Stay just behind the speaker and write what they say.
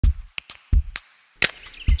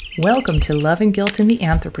Welcome to Love and Guilt in the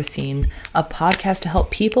Anthropocene, a podcast to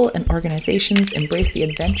help people and organizations embrace the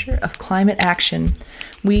adventure of climate action.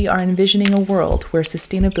 We are envisioning a world where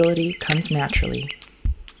sustainability comes naturally.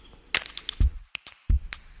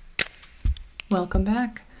 Welcome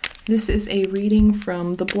back. This is a reading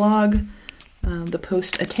from the blog, the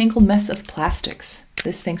post, A Tangled Mess of Plastics.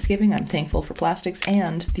 This Thanksgiving, I'm thankful for plastics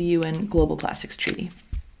and the UN Global Plastics Treaty.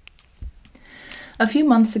 A few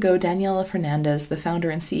months ago, Daniela Fernandez, the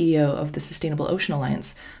founder and CEO of the Sustainable Ocean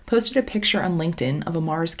Alliance, posted a picture on LinkedIn of a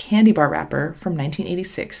Mars candy bar wrapper from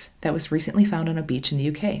 1986 that was recently found on a beach in the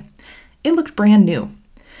UK. It looked brand new.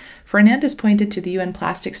 Fernandez pointed to the UN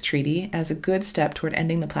Plastics Treaty as a good step toward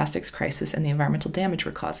ending the plastics crisis and the environmental damage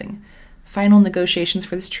we're causing. Final negotiations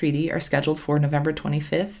for this treaty are scheduled for November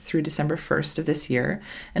 25th through December 1st of this year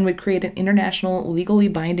and would create an international, legally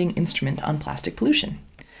binding instrument on plastic pollution.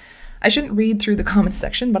 I shouldn't read through the comments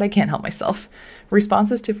section, but I can't help myself.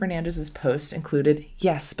 Responses to Fernandez's post included,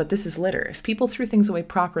 "Yes, but this is litter. If people threw things away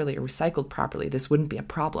properly or recycled properly, this wouldn't be a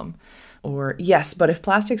problem." Or, "Yes, but if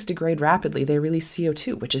plastics degrade rapidly, they release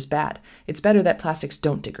CO2, which is bad. It's better that plastics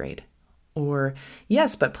don't degrade." Or,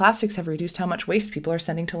 "Yes, but plastics have reduced how much waste people are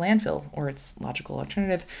sending to landfill." Or its logical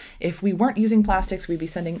alternative, "If we weren't using plastics, we'd be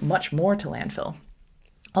sending much more to landfill."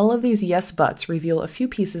 All of these yes buts reveal a few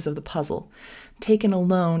pieces of the puzzle. Taken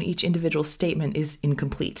alone, each individual statement is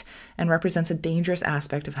incomplete and represents a dangerous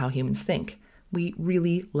aspect of how humans think. We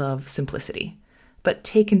really love simplicity. But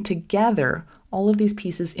taken together, all of these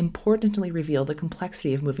pieces importantly reveal the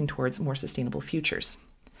complexity of moving towards more sustainable futures.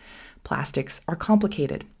 Plastics are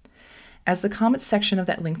complicated. As the comments section of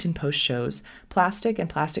that LinkedIn post shows, plastic and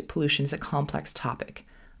plastic pollution is a complex topic.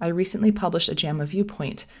 I recently published a JAMA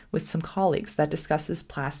Viewpoint with some colleagues that discusses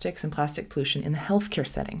plastics and plastic pollution in the healthcare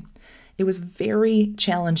setting. It was very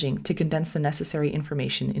challenging to condense the necessary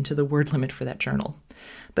information into the word limit for that journal.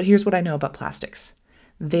 But here's what I know about plastics.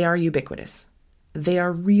 They are ubiquitous. They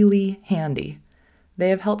are really handy. They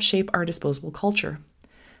have helped shape our disposable culture.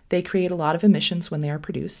 They create a lot of emissions when they are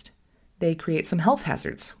produced. They create some health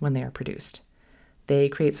hazards when they are produced. They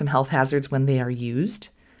create some health hazards when they are used.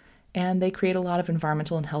 And they create a lot of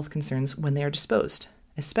environmental and health concerns when they are disposed,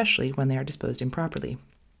 especially when they are disposed improperly.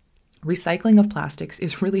 Recycling of plastics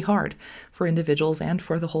is really hard for individuals and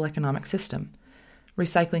for the whole economic system.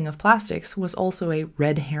 Recycling of plastics was also a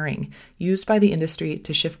red herring used by the industry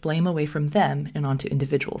to shift blame away from them and onto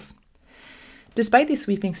individuals. Despite these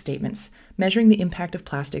sweeping statements, measuring the impact of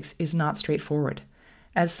plastics is not straightforward.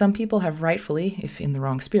 As some people have rightfully, if in the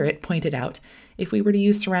wrong spirit, pointed out, if we were to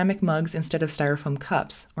use ceramic mugs instead of styrofoam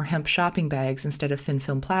cups, or hemp shopping bags instead of thin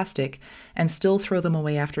film plastic, and still throw them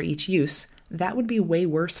away after each use, that would be way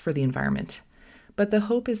worse for the environment. But the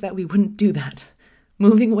hope is that we wouldn't do that.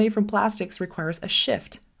 Moving away from plastics requires a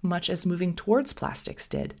shift, much as moving towards plastics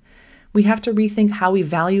did. We have to rethink how we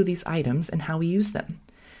value these items and how we use them.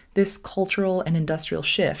 This cultural and industrial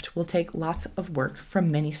shift will take lots of work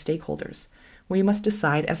from many stakeholders. We must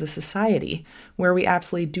decide as a society where we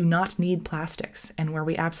absolutely do not need plastics and where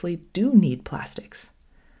we absolutely do need plastics.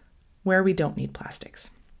 Where we don't need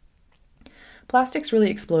plastics. Plastics really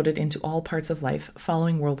exploded into all parts of life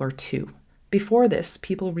following World War II. Before this,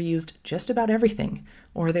 people reused just about everything,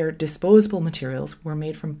 or their disposable materials were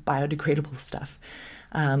made from biodegradable stuff.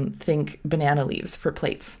 Think banana leaves for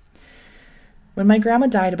plates. When my grandma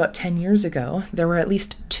died about 10 years ago, there were at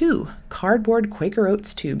least 2 cardboard Quaker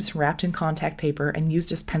Oats tubes wrapped in contact paper and used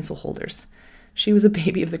as pencil holders. She was a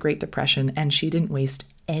baby of the Great Depression, and she didn't waste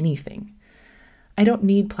anything. I don't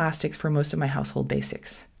need plastics for most of my household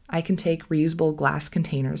basics. I can take reusable glass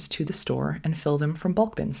containers to the store and fill them from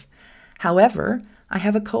bulk bins. However, I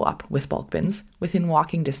have a co-op with bulk bins within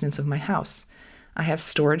walking distance of my house. I have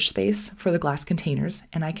storage space for the glass containers,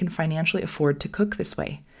 and I can financially afford to cook this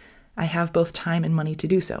way. I have both time and money to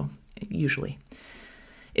do so, usually.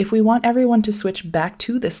 If we want everyone to switch back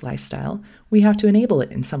to this lifestyle, we have to enable it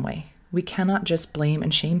in some way. We cannot just blame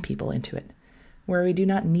and shame people into it. Where we do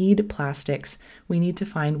not need plastics, we need to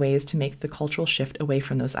find ways to make the cultural shift away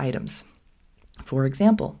from those items. For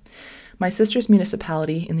example, my sister's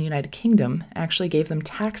municipality in the United Kingdom actually gave them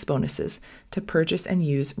tax bonuses to purchase and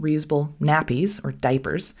use reusable nappies or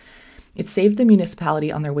diapers. It saved the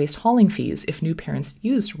municipality on their waste hauling fees if new parents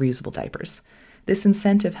used reusable diapers. This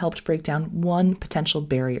incentive helped break down one potential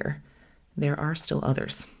barrier. There are still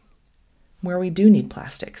others. Where we do need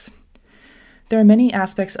plastics. There are many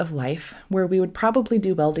aspects of life where we would probably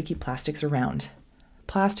do well to keep plastics around.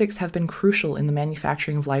 Plastics have been crucial in the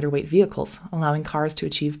manufacturing of lighter weight vehicles, allowing cars to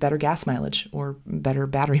achieve better gas mileage or better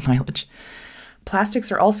battery mileage.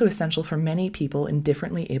 Plastics are also essential for many people in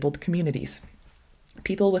differently abled communities.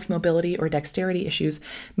 People with mobility or dexterity issues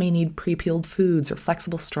may need pre-peeled foods or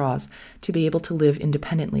flexible straws to be able to live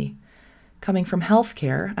independently. Coming from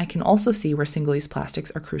healthcare, I can also see where single-use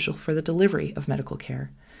plastics are crucial for the delivery of medical care.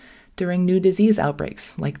 During new disease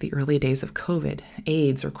outbreaks, like the early days of COVID,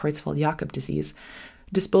 AIDS, or Creutzfeldt-Jakob disease,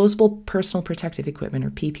 disposable personal protective equipment, or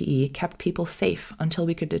PPE, kept people safe until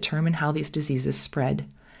we could determine how these diseases spread.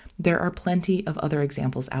 There are plenty of other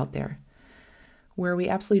examples out there. Where we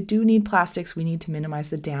absolutely do need plastics, we need to minimize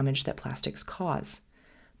the damage that plastics cause.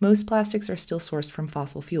 Most plastics are still sourced from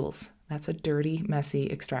fossil fuels. That's a dirty, messy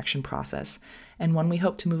extraction process, and one we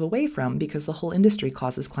hope to move away from because the whole industry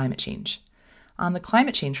causes climate change. On the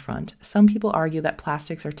climate change front, some people argue that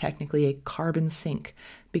plastics are technically a carbon sink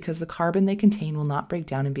because the carbon they contain will not break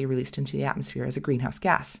down and be released into the atmosphere as a greenhouse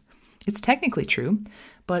gas. It's technically true,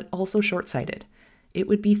 but also short-sighted. It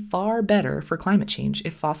would be far better for climate change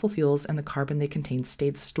if fossil fuels and the carbon they contain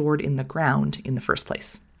stayed stored in the ground in the first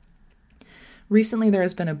place. Recently, there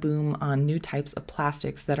has been a boom on new types of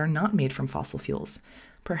plastics that are not made from fossil fuels.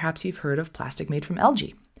 Perhaps you've heard of plastic made from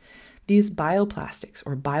algae. These bioplastics,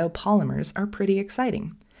 or biopolymers, are pretty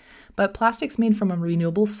exciting. But plastics made from a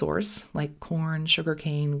renewable source, like corn,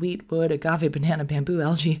 sugarcane, wheat, wood, agave, banana, bamboo,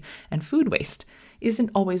 algae, and food waste,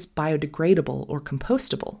 isn't always biodegradable or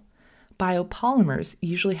compostable. Biopolymers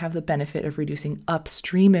usually have the benefit of reducing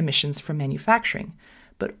upstream emissions from manufacturing,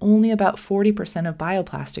 but only about 40% of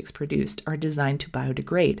bioplastics produced are designed to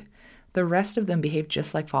biodegrade. The rest of them behave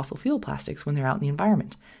just like fossil fuel plastics when they're out in the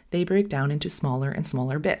environment. They break down into smaller and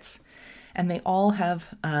smaller bits. And they all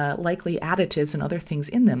have likely additives and other things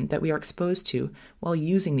in them that we are exposed to while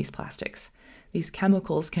using these plastics. These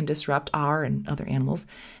chemicals can disrupt our and other animals'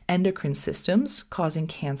 endocrine systems, causing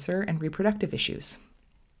cancer and reproductive issues.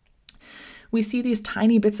 We see these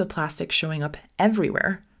tiny bits of plastic showing up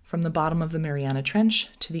everywhere, from the bottom of the Mariana Trench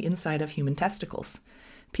to the inside of human testicles.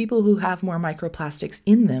 People who have more microplastics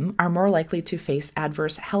in them are more likely to face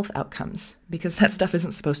adverse health outcomes because that stuff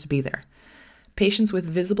isn't supposed to be there. Patients with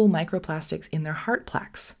visible microplastics in their heart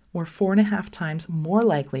plaques were 4.5 times more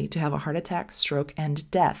likely to have a heart attack, stroke,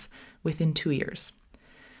 and death within 2 years.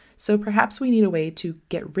 So perhaps we need a way to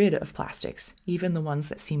get rid of plastics, even the ones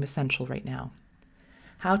that seem essential right now.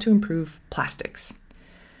 How to improve plastics.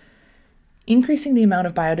 Increasing the amount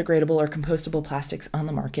of biodegradable or compostable plastics on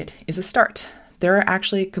the market is a start. There are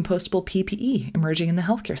actually compostable PPE emerging in the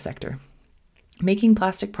healthcare sector. Making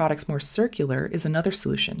plastic products more circular is another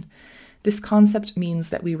solution. This concept means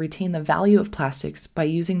that we retain the value of plastics by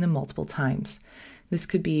using them multiple times. This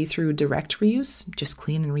could be through direct reuse, just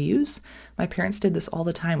clean and reuse. My parents did this all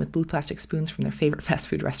the time with blue plastic spoons from their favorite fast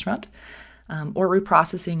food restaurant. Or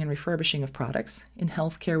reprocessing and refurbishing of products. In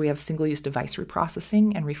healthcare, we have single-use device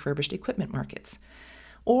reprocessing and refurbished equipment markets.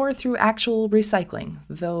 Or through actual recycling,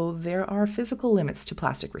 though there are physical limits to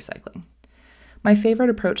plastic recycling. My favorite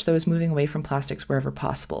approach, though, is moving away from plastics wherever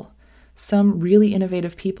possible. Some really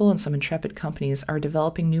innovative people and some intrepid companies are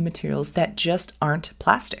developing new materials that just aren't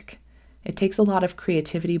plastic. It takes a lot of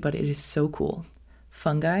creativity, but it is so cool.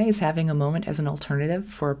 Fungi is having a moment as an alternative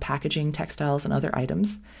for packaging textiles and other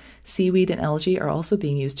items. Seaweed and algae are also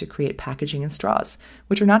being used to create packaging and straws,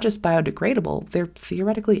 which are not just biodegradable, they're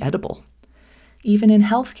theoretically edible. Even in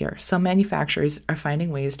healthcare, some manufacturers are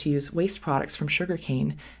finding ways to use waste products from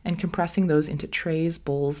sugarcane and compressing those into trays,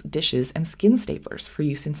 bowls, dishes, and skin staplers for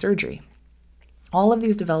use in surgery. All of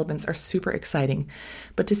these developments are super exciting,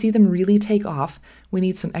 but to see them really take off, we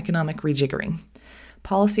need some economic rejiggering.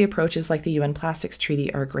 Policy approaches like the UN Plastics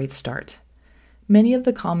Treaty are a great start. Many of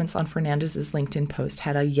the comments on Fernandez's LinkedIn post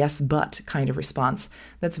had a yes but kind of response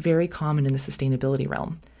that's very common in the sustainability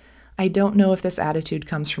realm. I don't know if this attitude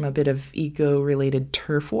comes from a bit of ego-related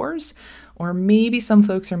turf wars, or maybe some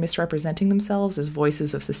folks are misrepresenting themselves as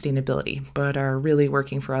voices of sustainability, but are really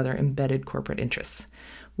working for other embedded corporate interests.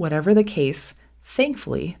 Whatever the case,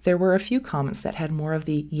 thankfully, there were a few comments that had more of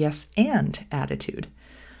the yes and attitude.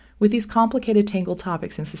 With these complicated, tangled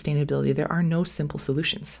topics in sustainability, there are no simple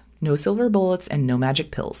solutions, no silver bullets, and no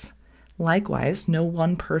magic pills. Likewise, no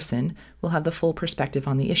one person will have the full perspective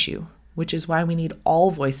on the issue, which is why we need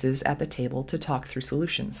all voices at the table to talk through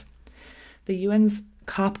solutions. The UN's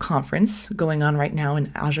COP conference, going on right now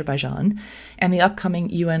in Azerbaijan, and the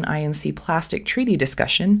upcoming UN-INC plastic treaty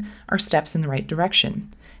discussion are steps in the right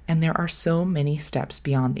direction, and there are so many steps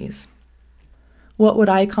beyond these. What would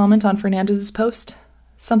I comment on Fernandez's post?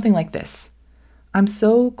 Something like this. I'm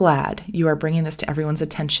so glad you are bringing this to everyone's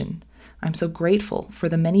attention. I'm so grateful for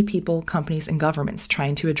the many people, companies, and governments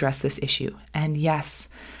trying to address this issue. And yes,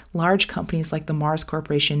 large companies like the Mars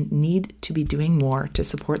Corporation need to be doing more to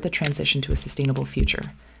support the transition to a sustainable future.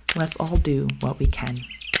 Let's all do what we can.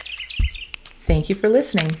 Thank you for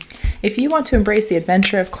listening. If you want to embrace the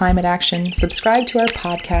adventure of climate action, subscribe to our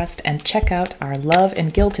podcast and check out our Love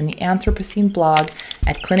and Guilt in the Anthropocene blog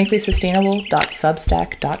at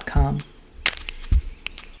clinicallysustainable.substack.com.